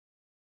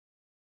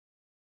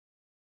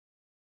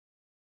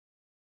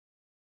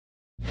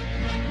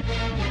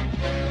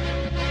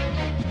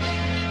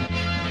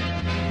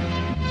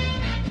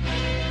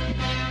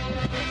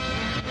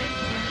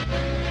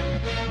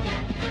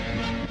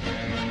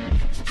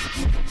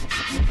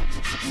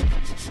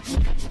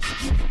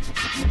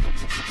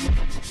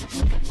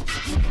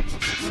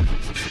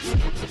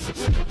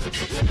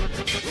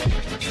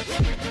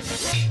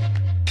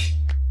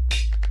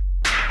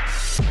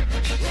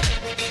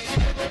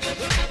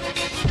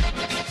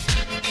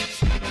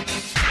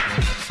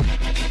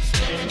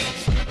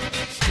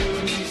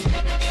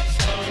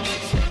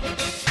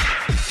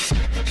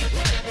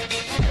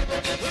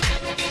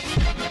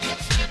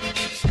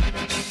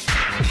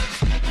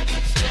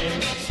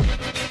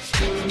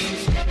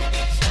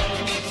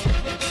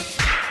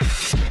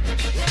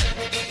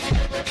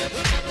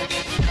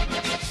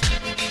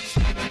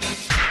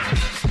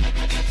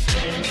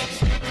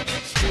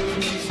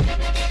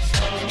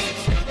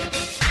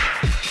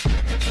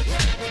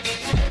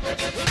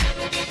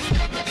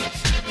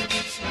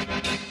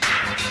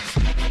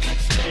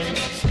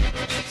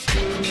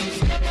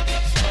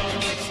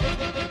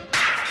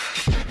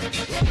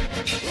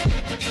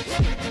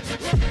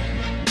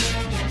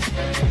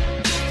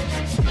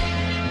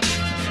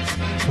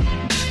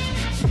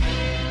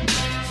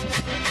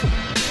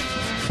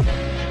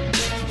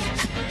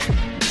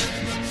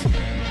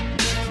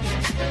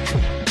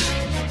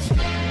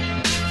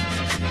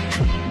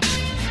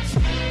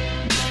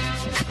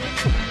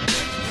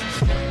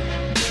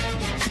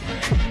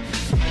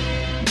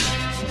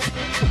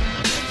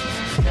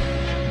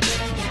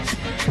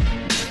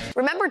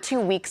remember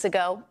 2 weeks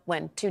ago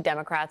when 2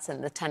 Democrats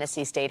in the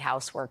Tennessee State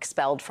House were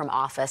expelled from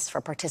office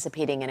for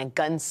participating in a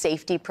gun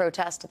safety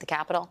protest at the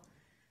Capitol?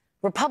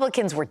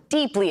 Republicans were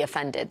deeply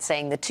offended,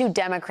 saying the 2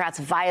 Democrats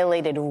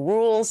violated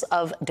rules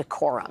of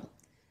decorum.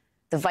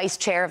 The vice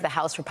chair of the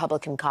House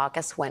Republican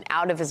caucus went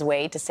out of his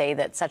way to say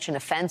that such an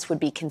offense would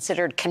be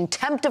considered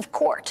contempt of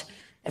court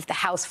if the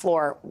House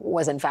floor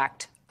was, in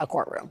fact, a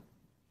courtroom.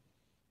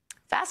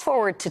 Fast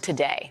forward to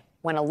today,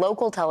 when a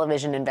local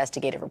television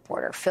investigative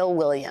reporter, Phil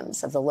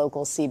Williams of the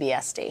local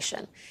CBS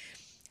station,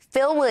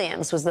 Phil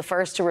Williams was the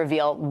first to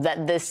reveal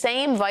that the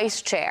same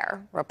vice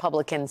chair,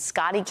 Republican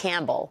Scotty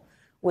Campbell,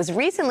 was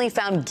recently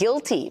found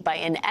guilty by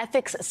an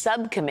ethics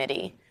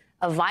subcommittee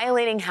of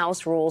violating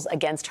House rules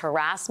against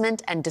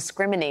harassment and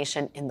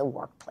discrimination in the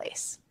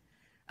workplace.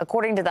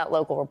 According to that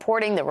local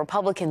reporting, the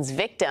Republicans'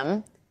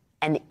 victim,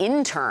 an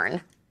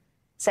intern,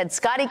 said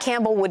Scotty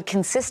Campbell would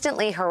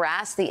consistently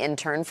harass the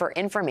intern for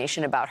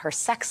information about her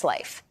sex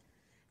life.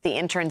 The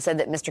intern said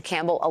that Mr.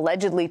 Campbell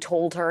allegedly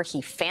told her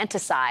he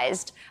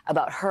fantasized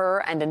about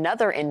her and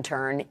another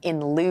intern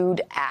in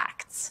lewd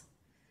acts.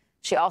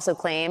 She also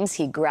claims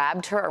he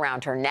grabbed her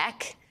around her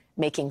neck,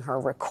 making her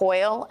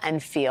recoil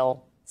and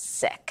feel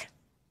sick.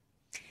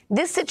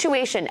 This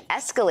situation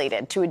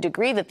escalated to a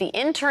degree that the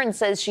intern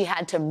says she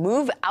had to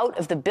move out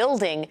of the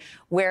building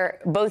where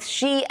both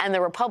she and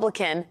the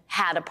Republican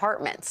had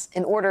apartments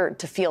in order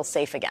to feel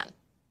safe again.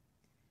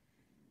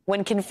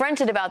 When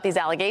confronted about these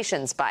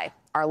allegations by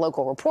our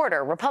local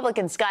reporter,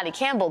 Republican Scotty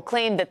Campbell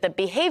claimed that the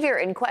behavior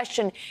in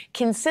question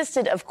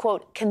consisted of,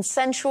 quote,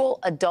 consensual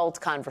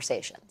adult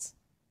conversations.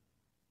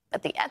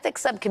 But the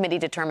ethics subcommittee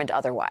determined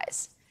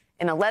otherwise.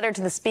 In a letter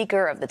to the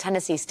Speaker of the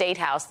Tennessee State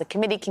House, the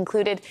committee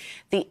concluded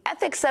the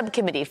ethics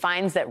subcommittee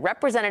finds that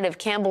Representative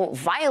Campbell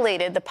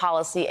violated the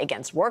policy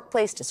against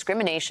workplace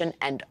discrimination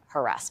and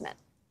harassment.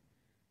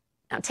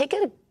 Now, take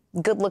a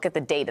good look at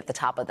the date at the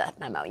top of that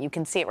memo. You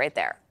can see it right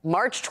there,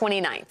 March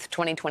 29th,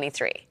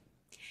 2023.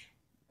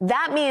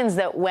 That means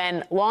that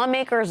when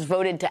lawmakers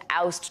voted to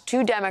oust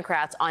 2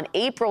 Democrats on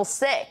April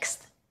 6th,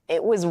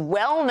 it was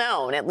well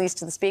known, at least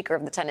to the Speaker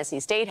of the Tennessee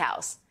State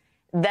House,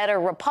 that a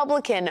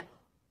Republican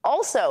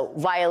also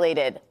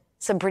violated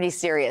some pretty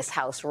serious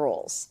House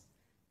rules.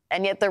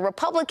 And yet the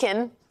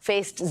Republican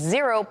faced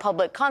 0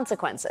 public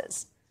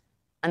consequences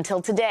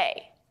until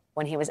today,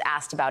 when he was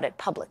asked about it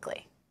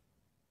publicly.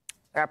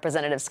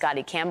 Representative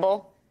Scotty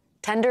Campbell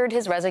tendered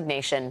his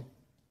resignation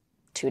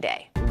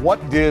today.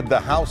 What did the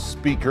House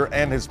Speaker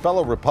and his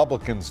fellow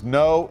Republicans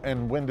know,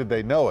 and when did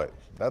they know it?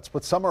 That's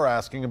what some are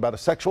asking about a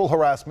sexual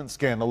harassment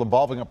scandal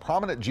involving a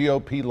prominent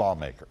GOP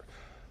lawmaker.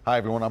 Hi,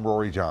 everyone. I'm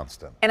Rory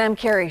Johnston. And I'm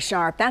Carrie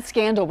Sharp. That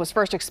scandal was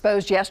first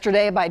exposed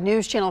yesterday by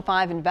News Channel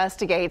 5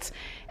 Investigates,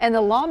 and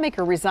the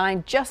lawmaker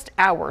resigned just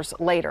hours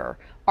later.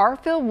 Our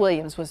Phil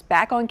Williams was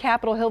back on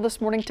Capitol Hill this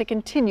morning to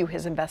continue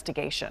his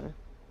investigation.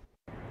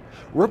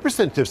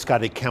 Representative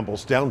Scotty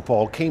Campbell's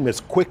downfall came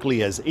as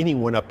quickly as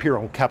anyone up here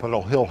on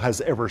Capitol Hill has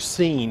ever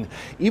seen.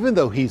 Even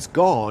though he's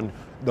gone,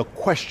 the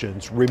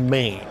questions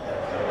remain.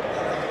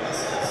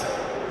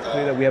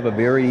 That we have a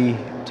very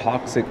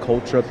toxic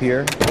culture up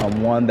here,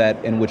 one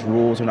that in which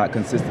rules are not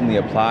consistently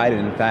applied,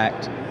 and in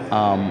fact,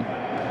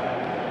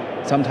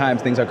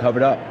 sometimes things are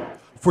covered up.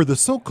 For the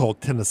so-called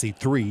Tennessee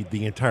Three,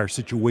 the entire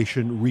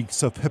situation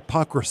reeks of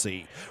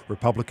hypocrisy.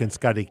 Republican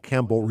Scotty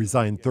Campbell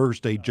resigned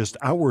Thursday just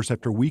hours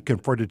after we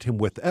confronted him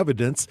with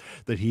evidence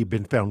that he had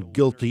been found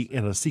guilty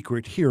in a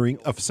secret hearing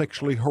of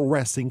sexually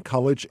harassing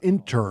college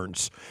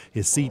interns.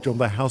 His seat on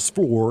the House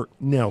floor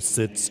now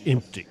sits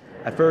empty.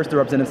 At first, the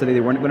representatives said they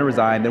weren't going to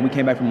resign. Then we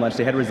came back from lunch,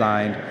 they had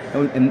resigned,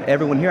 and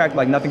everyone here acted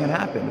like nothing had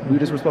happened. We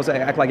just were supposed to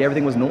act like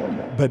everything was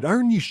normal. But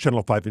our News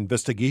Channel 5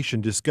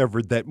 investigation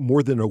discovered that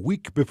more than a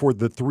week before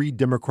the 3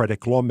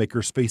 Democratic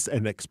lawmakers faced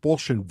an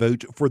expulsion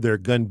vote for their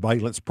gun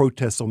violence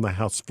protests on the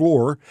House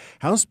floor,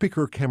 House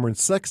Speaker Cameron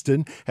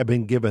Sexton had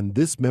been given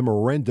this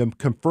memorandum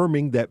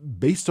confirming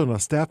that based on a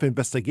staff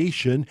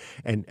investigation,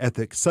 an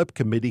ethics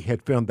subcommittee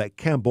had found that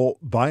Campbell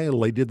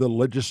violated the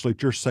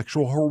legislature's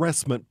sexual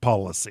harassment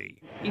policy.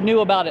 He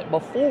knew about it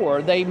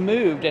before they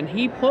moved, and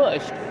he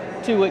pushed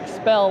to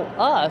expel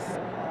us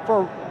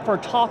for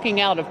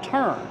talking out of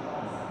turn.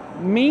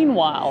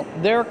 Meanwhile,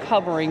 they're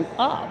covering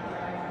up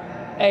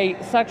a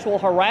sexual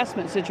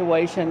harassment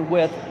situation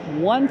with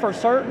one for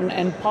certain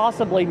and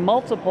possibly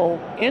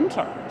multiple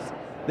interns.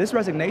 This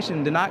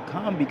resignation did not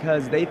come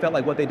because they felt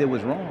like what they did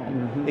was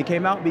wrong. It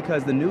came out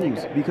because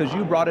because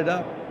you brought it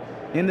up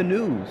in the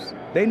news.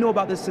 They knew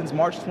about this since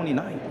March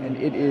 29th. And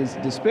it is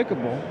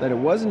despicable that it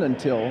wasn't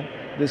until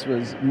this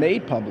was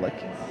made public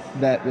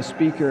that the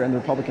Speaker and the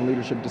Republican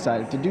leadership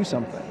decided to do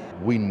something.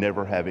 We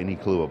never have any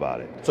clue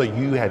about it. So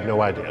you had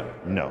no idea?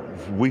 No.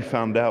 We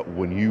found out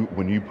when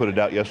you put it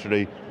out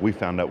yesterday, we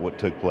found out what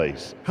took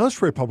place.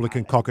 House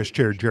Republican Caucus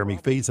Chair Jeremy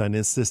Faison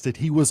insisted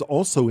he was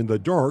also in the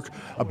dark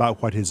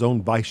about what his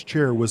own vice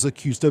chair was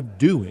accused of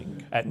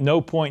doing. At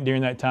no point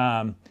during that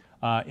time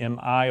am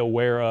I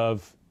aware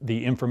of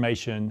the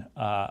information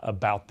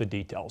about the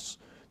details.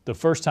 The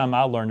first time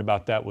I learned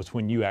about that was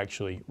when you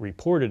actually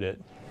reported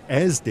it.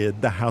 as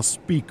did the House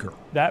Speaker.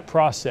 That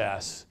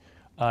process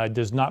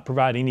does not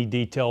provide any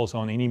details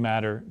on any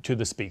matter to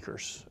the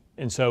speakers.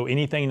 And so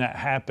anything that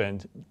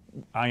happened,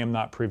 I am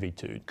not privy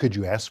to. Could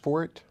you ask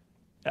for it?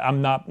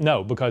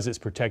 No, because it's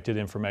protected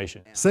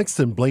information.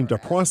 Sexton blamed a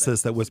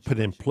process that was put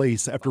in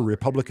place after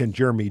Republican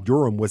Jeremy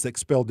Durham was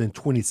expelled in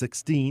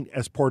 2016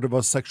 as part of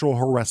a sexual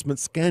harassment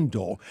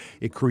scandal.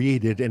 It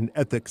created an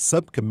ethics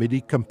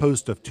subcommittee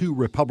composed of 2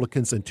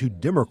 Republicans and 2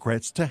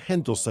 Democrats to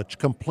handle such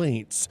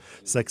complaints.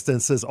 Sexton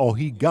says all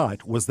he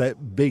got was that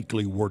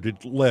vaguely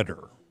worded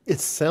letter. It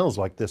sounds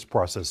like this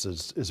process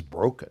is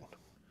broken.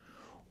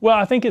 Well,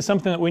 I think it's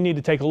something that we need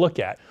to take a look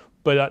at.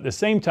 But at the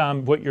same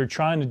time, what you're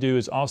trying to do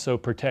is also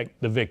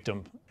protect the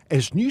victim.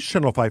 As News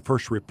Channel 5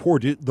 first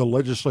reported, the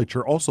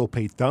legislature also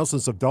paid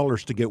thousands of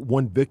dollars to get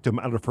one victim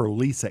out of her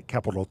lease at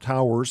Capitol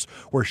Towers,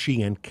 where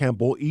she and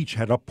Campbell each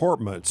had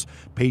apartments,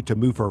 paid to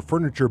move her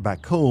furniture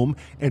back home,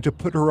 and to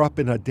put her up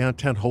in a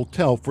downtown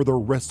hotel for the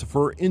rest of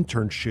her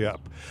internship.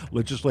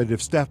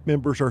 Legislative staff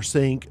members are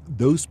saying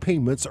those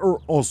payments are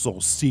also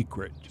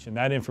secret. And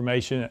that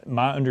information,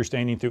 my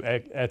understanding through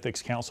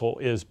Ethics Council,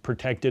 is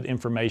protected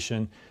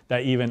information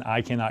that even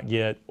I cannot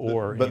get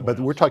or... But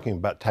we're talking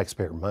about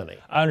taxpayer money.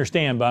 I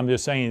understand, but I'm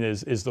just saying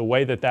is the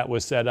way that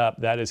was set up,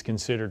 that is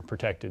considered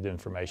protected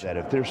information. That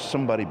if there's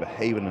somebody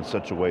behaving in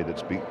such a way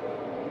that's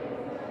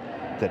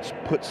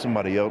put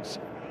somebody else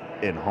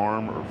in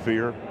harm or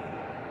fear,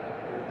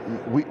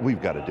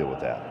 we've got to deal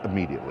with that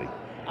immediately.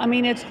 I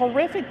mean, it's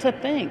horrific to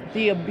think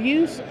the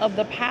abuse of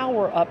the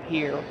power up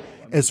here.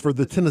 As for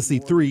the Tennessee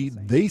Three,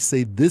 they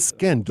say this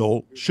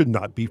scandal should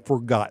not be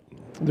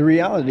forgotten. The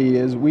reality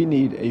is we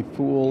need a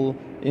full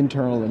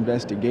internal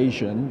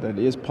investigation that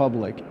is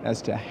public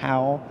as to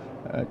how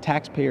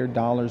taxpayer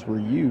dollars were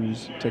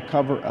used to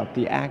cover up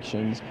the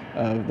actions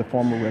of the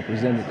former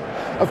representative.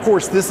 Of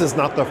course, this is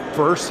not the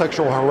first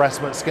sexual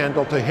harassment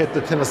scandal to hit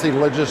the Tennessee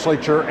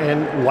legislature,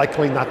 and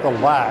likely not the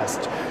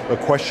last. The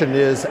question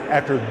is,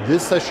 after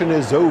this session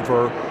is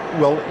over,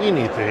 will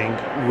anything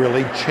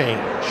really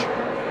change?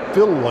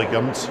 Phil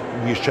Williams,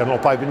 News Channel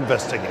 5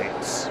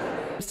 investigates.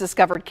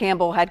 Discovered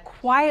Campbell had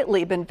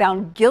quietly been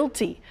found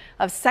guilty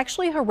of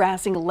sexually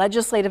harassing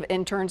legislative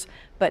interns,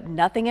 but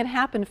nothing had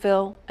happened,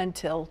 Phil,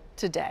 until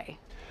today.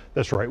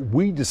 That's right.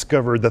 We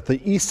discovered that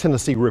the East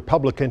Tennessee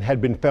Republican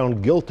had been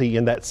found guilty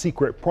in that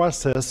secret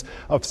process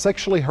of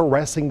sexually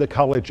harassing the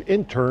college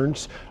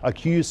interns,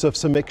 accused of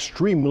some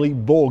extremely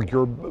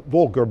vulgar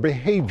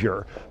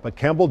behavior. But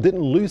Campbell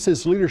didn't lose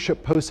his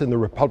leadership post in the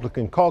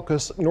Republican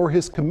caucus nor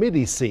his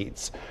committee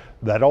seats.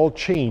 That all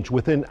changed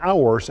within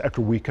hours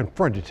after we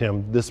confronted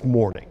him this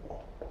morning.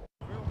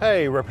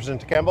 Hey,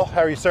 Representative Campbell,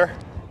 how are you, sir?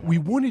 We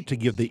wanted to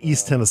give the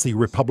East Tennessee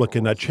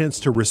Republican a chance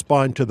to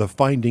respond to the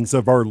findings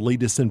of our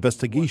latest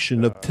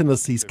investigation of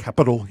Tennessee's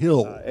Capitol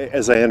Hill.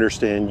 As I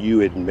understand,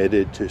 you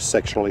admitted to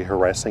sexually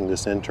harassing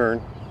this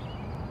intern?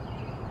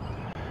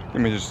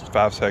 Give me just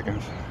 5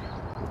 seconds.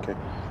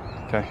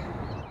 Okay.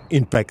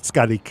 In fact,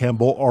 Scotty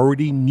Campbell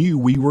already knew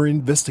we were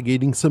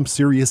investigating some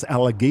serious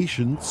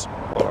allegations.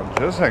 Hold on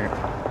just a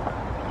second.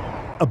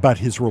 About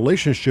his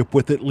relationship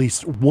with at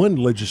least one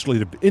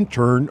legislative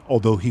intern,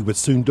 although he would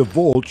soon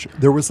divulge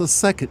there was a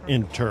second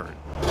intern.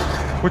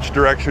 Which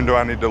direction do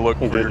I need to look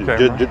for your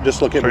camera?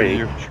 Just look at me.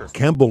 Sure.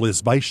 Campbell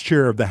is vice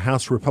chair of the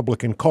House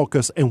Republican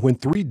caucus, and when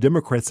 3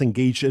 Democrats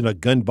engaged in a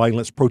gun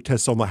violence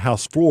protest on the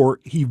House floor,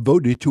 he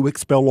voted to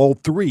expel all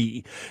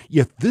 3.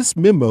 Yet this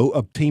memo,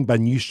 obtained by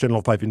News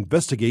Channel 5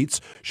 Investigates,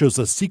 shows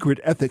a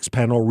secret ethics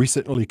panel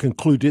recently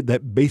concluded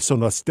that based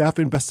on a staff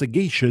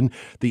investigation,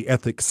 the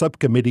ethics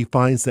subcommittee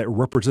finds that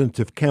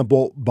Representative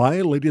Campbell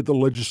violated the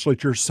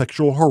legislature's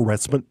sexual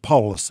harassment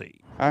policy.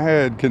 I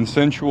had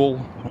consensual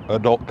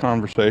adult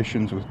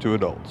conversations with 2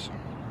 adults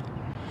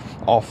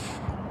off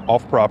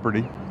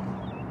property.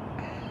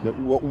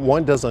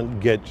 One doesn't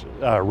get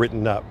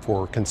written up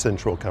for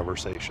consensual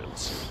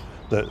conversations.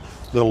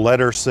 The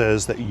letter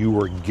says that you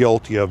were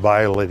guilty of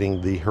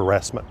violating the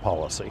harassment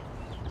policy.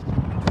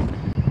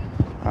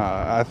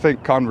 I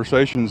think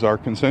conversations are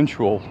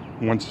consensual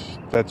once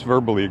that's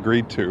verbally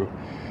agreed to.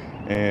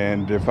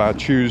 And if I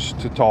choose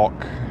to talk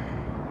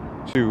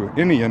to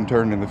any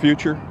intern in the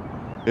future,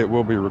 it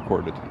will be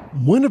recorded.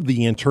 One of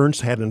the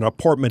interns had an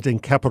apartment in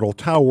Capitol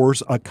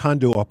Towers, a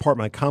condo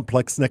apartment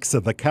complex next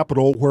to the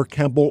Capitol, where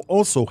Campbell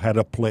also had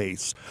a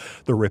place.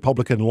 The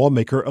Republican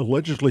lawmaker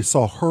allegedly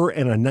saw her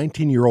and a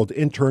 19-year-old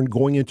intern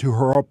going into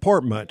her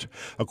apartment.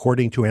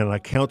 According to an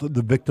account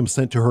the victim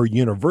sent to her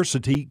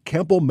university,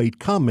 Campbell made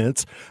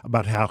comments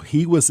about how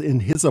he was in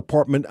his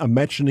apartment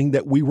imagining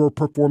that we were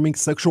performing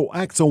sexual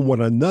acts on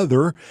one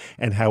another,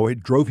 and how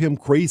it drove him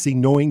crazy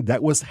knowing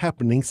that was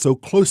happening so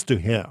close to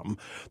him.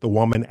 The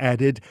woman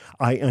added,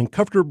 "I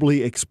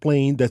uncomfortably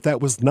explained that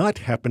was not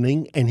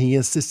happening, and he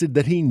insisted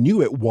that he knew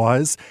it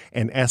was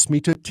and asked me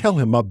to tell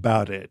him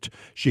about it."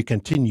 She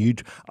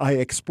continued, "I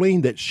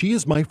explained that she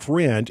is my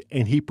friend,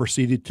 and he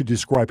proceeded to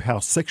describe how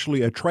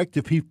sexually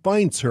attractive he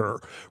finds her,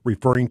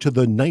 referring to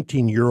the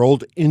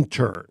 19-year-old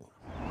intern."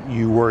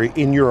 You were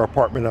in your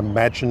apartment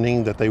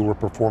imagining that they were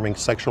performing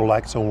sexual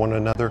acts on one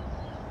another?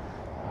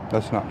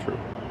 That's not true.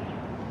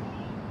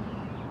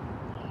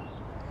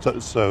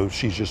 So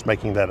she's just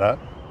making that up?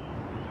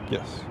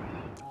 Yes.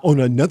 On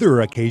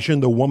another occasion,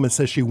 the woman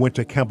says she went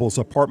to Campbell's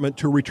apartment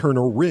to return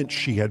a wrench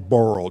she had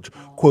borrowed.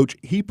 Quote,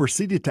 he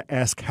proceeded to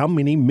ask how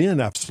many men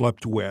I've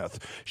slept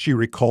with. She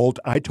recalled,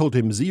 I told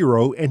him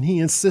 0, and he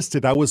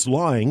insisted I was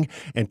lying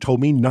and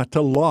told me not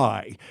to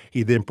lie.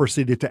 He then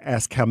proceeded to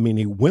ask how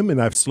many women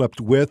I've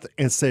slept with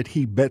and said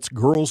he bets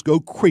girls go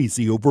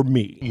crazy over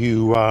me.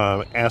 You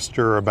asked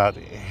her about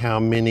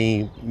how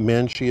many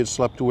men she had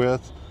slept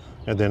with,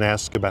 and then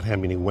asked about how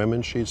many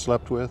women she had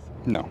slept with?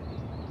 No.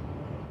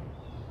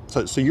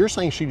 So you're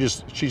saying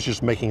she's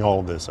just making all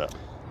of this up?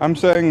 I'm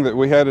saying that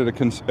we had a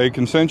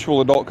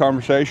consensual adult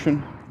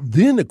conversation.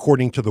 Then,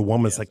 according to the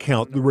woman's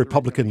account, the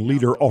Republican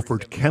leader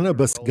offered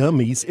cannabis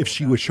gummies if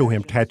she would show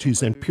him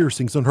tattoos and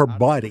piercings on her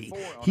body.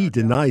 He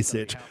denies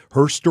it.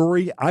 Her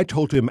story, I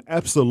told him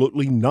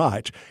absolutely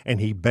not, and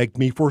he begged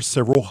me for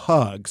several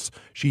hugs.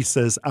 She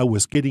says I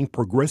was getting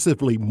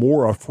progressively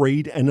more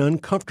afraid and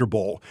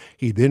uncomfortable.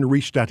 He then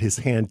reached out his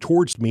hand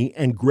towards me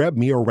and grabbed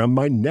me around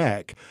my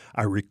neck.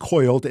 I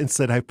recoiled and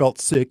said I felt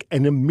sick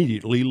and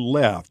immediately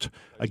left.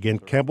 Again,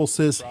 Campbell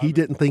says he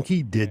didn't think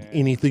he did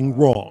anything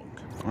wrong.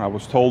 I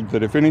was told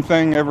that if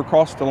anything ever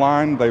crossed the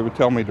line, they would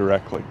tell me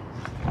directly.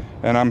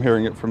 And I'm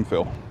hearing it from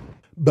Phil.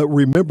 But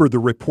remember the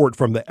report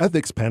from the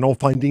ethics panel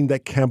finding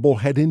that Campbell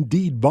had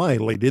indeed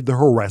violated the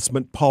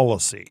harassment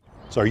policy.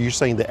 So are you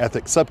saying the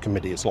ethics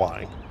subcommittee is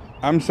lying?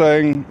 I'm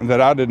saying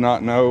that I did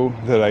not know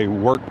that a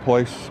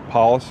workplace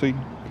policy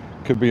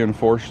could be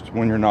enforced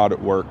when you're not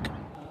at work.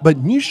 But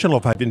News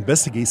Channel 5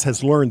 Investigates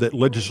has learned that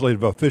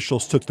legislative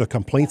officials took the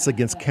complaints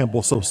against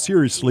Campbell so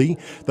seriously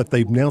that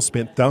they've now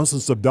spent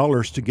thousands of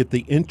dollars to get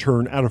the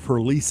intern out of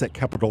her lease at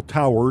Capitol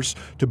Towers,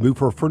 to move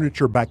her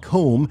furniture back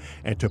home,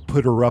 and to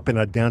put her up in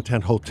a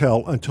downtown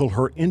hotel until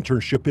her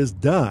internship is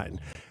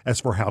done. As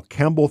for how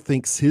Campbell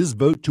thinks his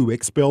vote to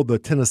expel the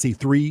Tennessee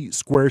Three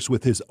squares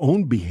with his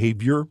own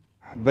behavior,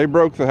 they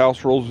broke the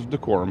House rules of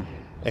decorum.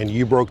 And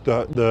you broke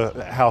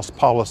the House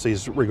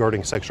policies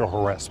regarding sexual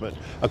harassment,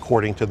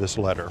 according to this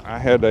letter. I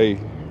had a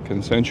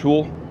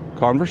consensual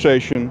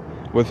conversation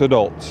with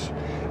adults.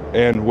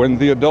 And when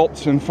the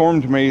adults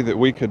informed me that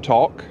we could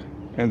talk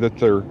and that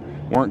there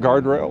weren't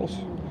guardrails,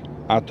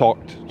 I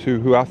talked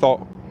to who I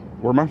thought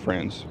were my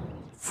friends.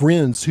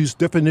 Friends whose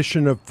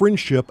definition of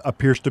friendship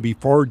appears to be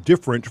far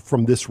different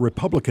from this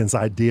Republican's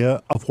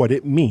idea of what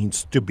it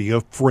means to be a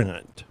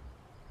friend.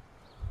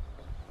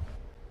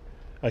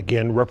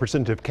 Again,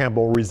 Representative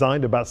Campbell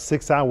resigned about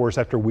 6 hours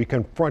after we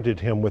confronted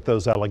him with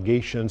those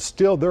allegations.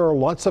 Still, there are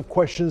lots of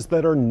questions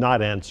that are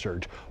not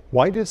answered.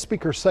 Why did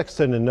Speaker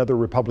Sexton and other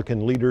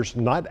Republican leaders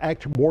not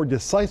act more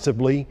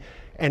decisively?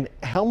 And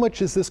how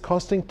much is this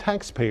costing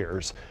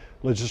taxpayers?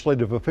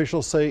 Legislative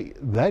officials say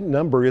that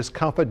number is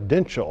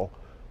confidential,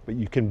 but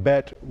you can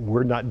bet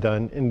we're not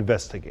done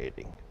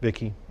investigating.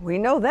 Vicki? We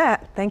know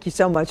that. Thank you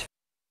so much.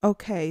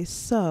 Okay,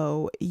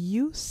 so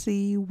you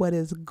see what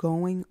is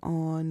going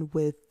on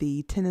with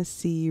the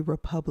Tennessee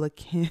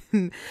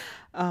Republican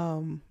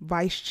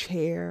vice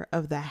chair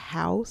of the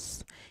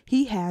House.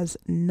 He has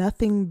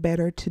nothing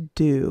better to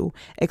do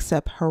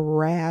except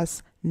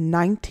harass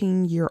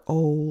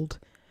 19-year-old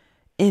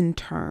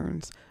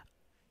interns.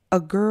 A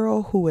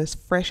girl who is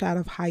fresh out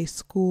of high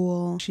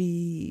school.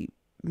 She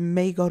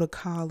may go to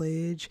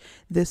college.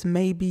 This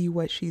may be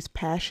what she's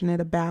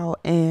passionate about,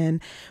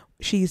 and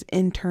she's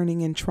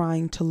interning and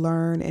trying to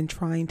learn and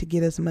trying to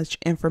get as much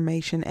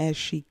information as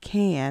she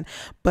can.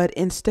 But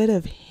instead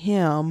of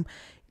him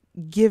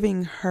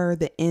giving her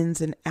the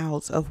ins and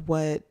outs of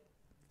what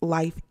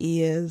life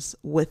is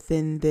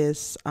within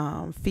this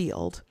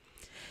field,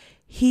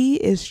 he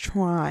is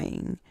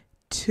trying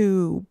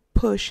to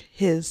push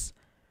his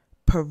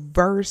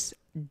perverse,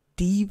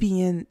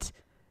 deviant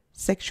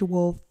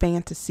sexual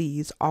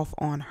fantasies off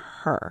on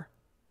her.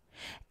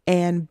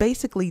 And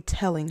basically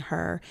telling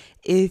her,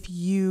 if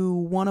you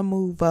want to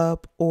move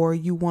up, or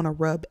you want to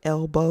rub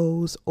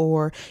elbows,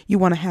 or you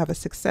want to have a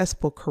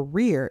successful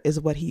career, is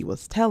what he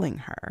was telling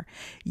her,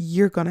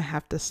 you're going to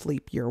have to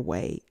sleep your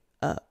way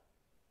up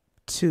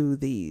to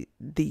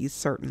these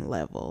certain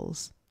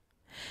levels.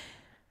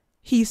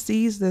 He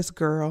sees this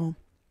girl,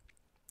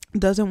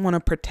 doesn't want to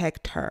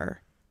protect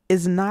her,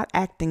 is not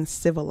acting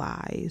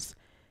civilized,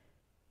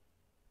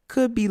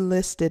 could be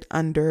listed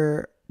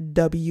under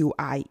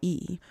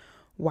WIE,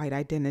 white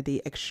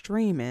identity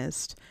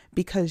extremist,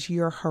 because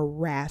you're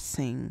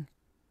harassing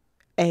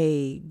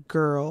a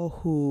girl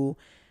who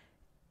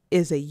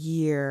is a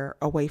year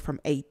away from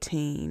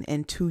 18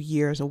 and 2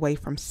 years away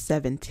from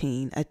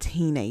 17, a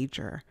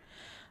teenager.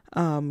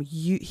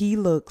 He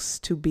looks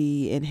to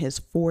be in his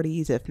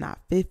 40s, if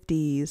not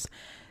 50s.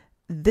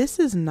 This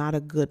is not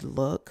a good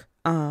look.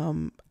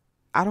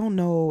 I don't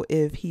know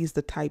if he's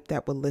the type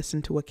that would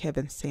listen to a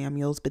Kevin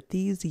Samuels, but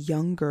these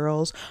young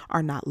girls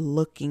are not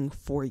looking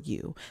for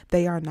you.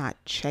 They are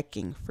not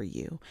checking for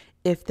you.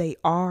 If they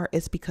are,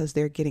 it's because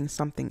they're getting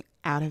something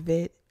out of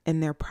it,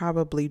 and they're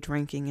probably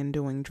drinking and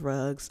doing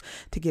drugs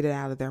to get it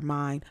out of their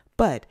mind.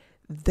 But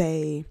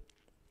they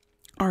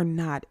are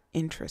not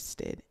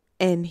interested.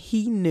 And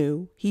he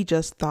knew, he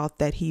just thought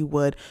that he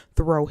would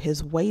throw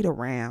his weight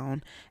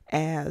around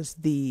as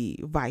the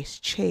vice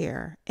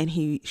chair and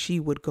she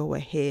would go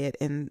ahead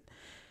and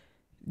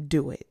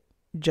do it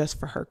just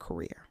for her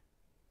career.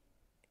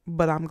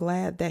 But I'm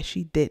glad that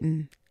she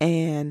didn't.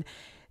 And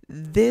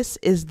this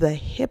is the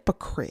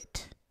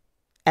hypocrite.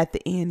 At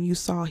the end, you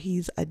saw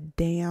he's a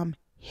damn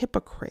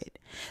hypocrite,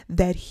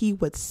 that he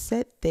would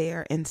sit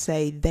there and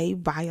say they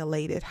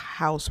violated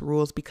house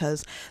rules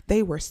because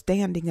they were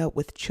standing up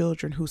with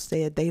children who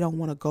said they don't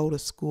want to go to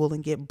school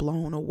and get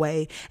blown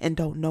away and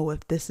don't know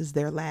if this is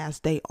their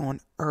last day on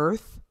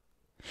earth,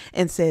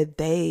 and said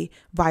they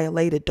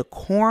violated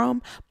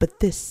decorum. But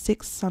this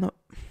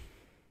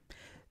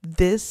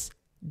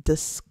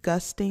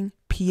disgusting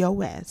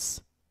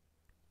POS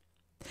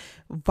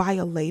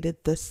violated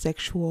the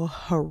sexual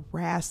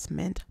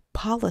harassment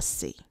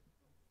policy.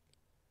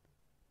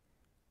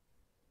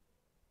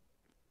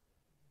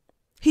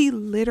 He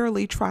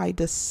literally tried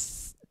to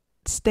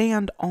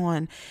stand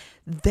on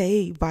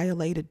they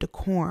violated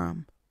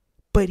decorum,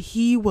 but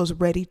he was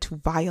ready to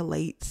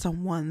violate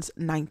someone's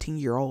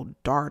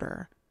 19-year-old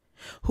daughter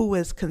who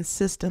is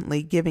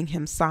consistently giving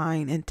him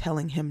sign and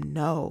telling him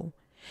no.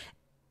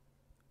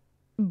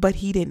 But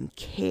he didn't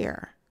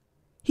care.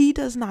 He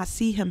does not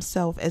see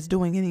himself as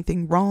doing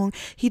anything wrong.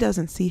 He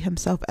doesn't see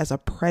himself as a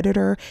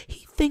predator.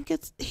 He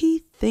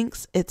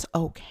thinks it's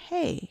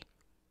okay.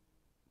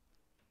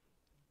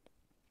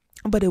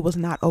 But it was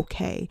not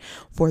okay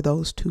for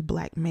those two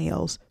black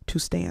males to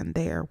stand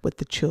there with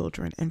the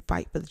children and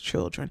fight for the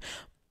children.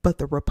 But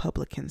the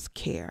Republicans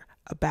care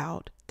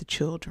about the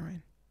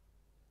children.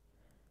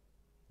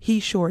 He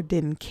sure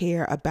didn't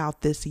care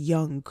about this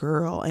young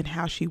girl and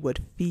how she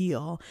would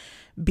feel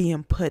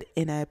being put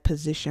in a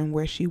position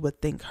where she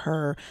would think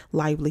her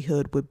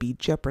livelihood would be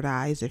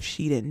jeopardized if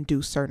she didn't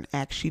do certain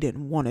acts she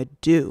didn't want to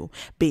do,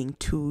 being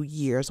 2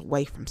 years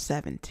away from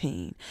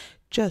 17.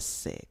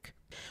 Just sick.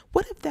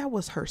 What if that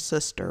was her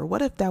sister?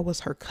 What if that was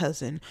her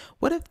cousin?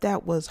 What if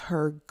that was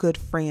her good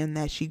friend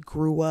that she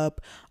grew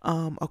up,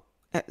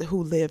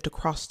 who lived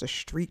across the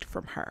street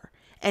from her?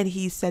 And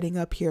he's sitting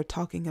up here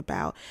talking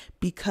about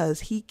because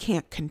he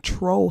can't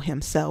control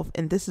himself.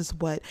 And this is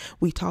what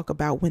we talk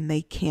about when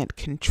they can't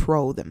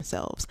control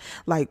themselves.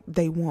 Like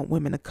they want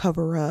women to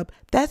cover up.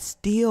 That's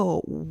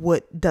still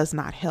what does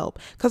not help.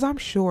 Because I'm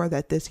sure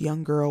that this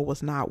young girl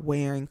was not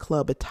wearing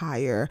club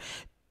attire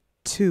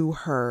to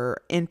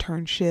her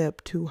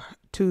internship,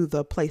 to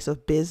the place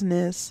of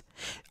business.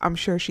 I'm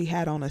sure she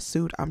had on a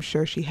suit. I'm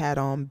sure she had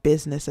on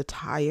business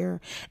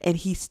attire, and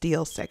he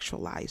still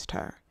sexualized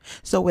her.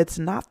 So it's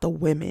not the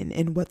women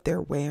and what they're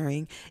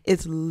wearing.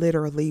 It's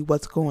literally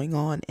what's going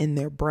on in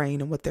their brain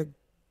and what they're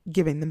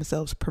giving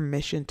themselves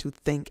permission to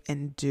think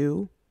and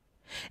do.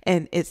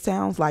 And it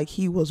sounds like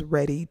he was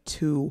ready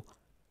to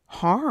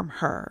harm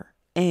her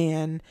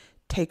and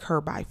take her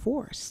by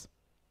force,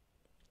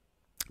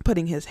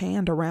 putting his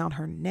hand around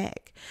her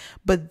neck.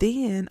 But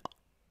then,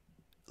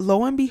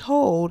 lo and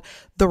behold,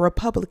 the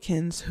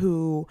Republicans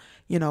who,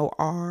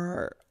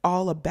 are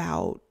all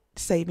about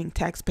saving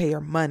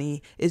taxpayer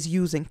money is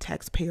using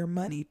taxpayer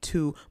money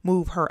to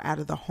move her out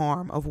of the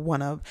harm of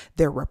one of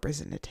their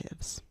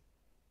representatives.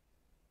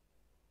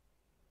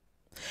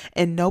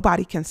 And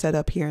nobody can sit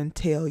up here and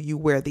tell you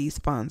where these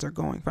funds are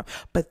going from,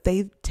 but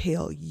they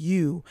tell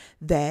you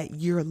that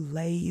you're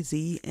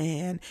lazy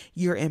and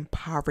you're in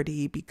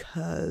poverty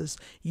because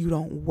you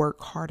don't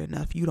work hard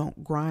enough. You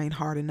don't grind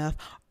hard enough.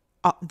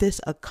 This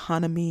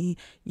economy,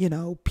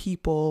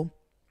 people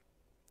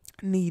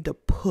need to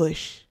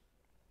push,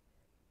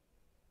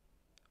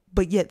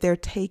 but yet they're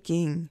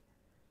taking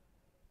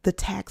the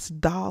tax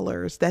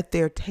dollars that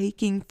they're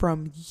taking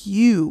from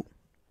you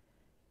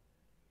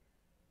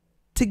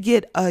to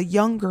get a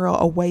young girl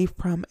away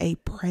from a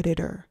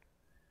predator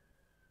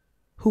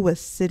who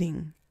is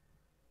sitting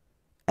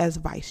as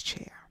vice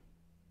chair.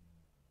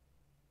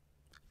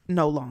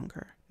 No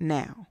longer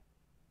now.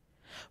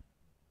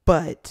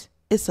 But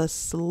it's a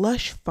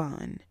slush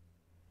fund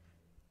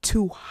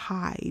to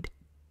hide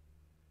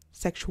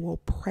sexual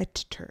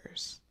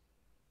predators.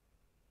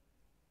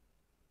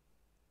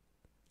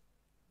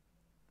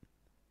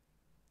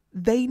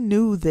 They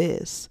knew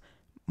this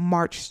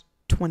March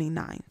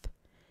 29th.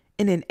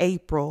 And in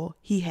April,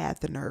 he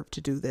had the nerve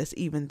to do this,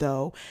 even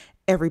though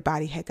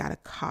everybody had got a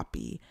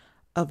copy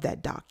of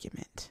that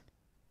document.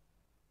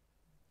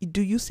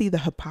 Do you see the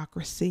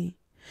hypocrisy?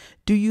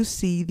 Do you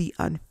see the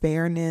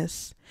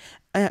unfairness?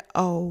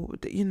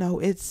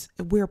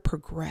 We're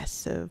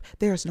progressive.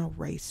 There's no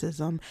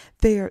racism.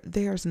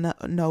 There's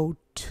no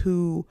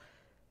two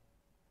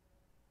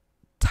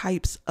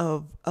types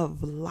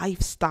of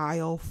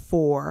lifestyle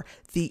for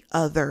the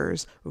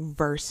others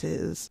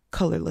versus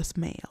colorless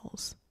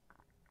males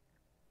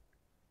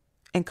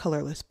and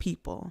colorless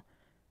people.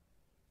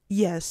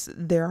 Yes,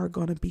 there are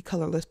going to be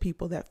colorless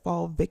people that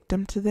fall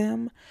victim to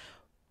them,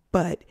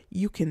 but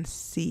you can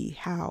see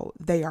how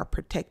they are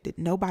protected.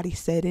 Nobody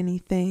said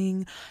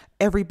anything.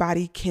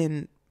 Everybody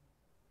can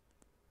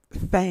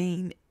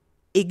feign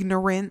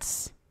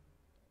ignorance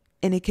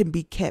and it can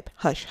be kept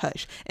hush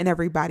hush, and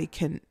everybody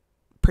can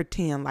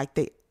pretend like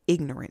they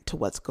ignorant to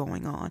what's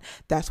going on.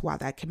 That's why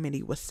that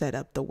committee was set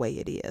up the way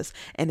it is,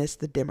 and it's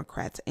the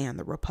Democrats and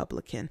the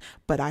Republican.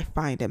 But I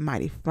find it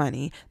mighty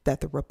funny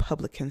that the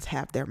Republicans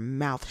have their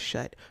mouth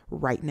shut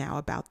right now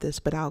about this.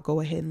 But I'll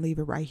go ahead and leave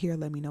it right here.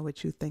 Let me know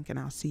what you think, and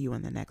I'll see you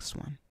in the next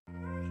one.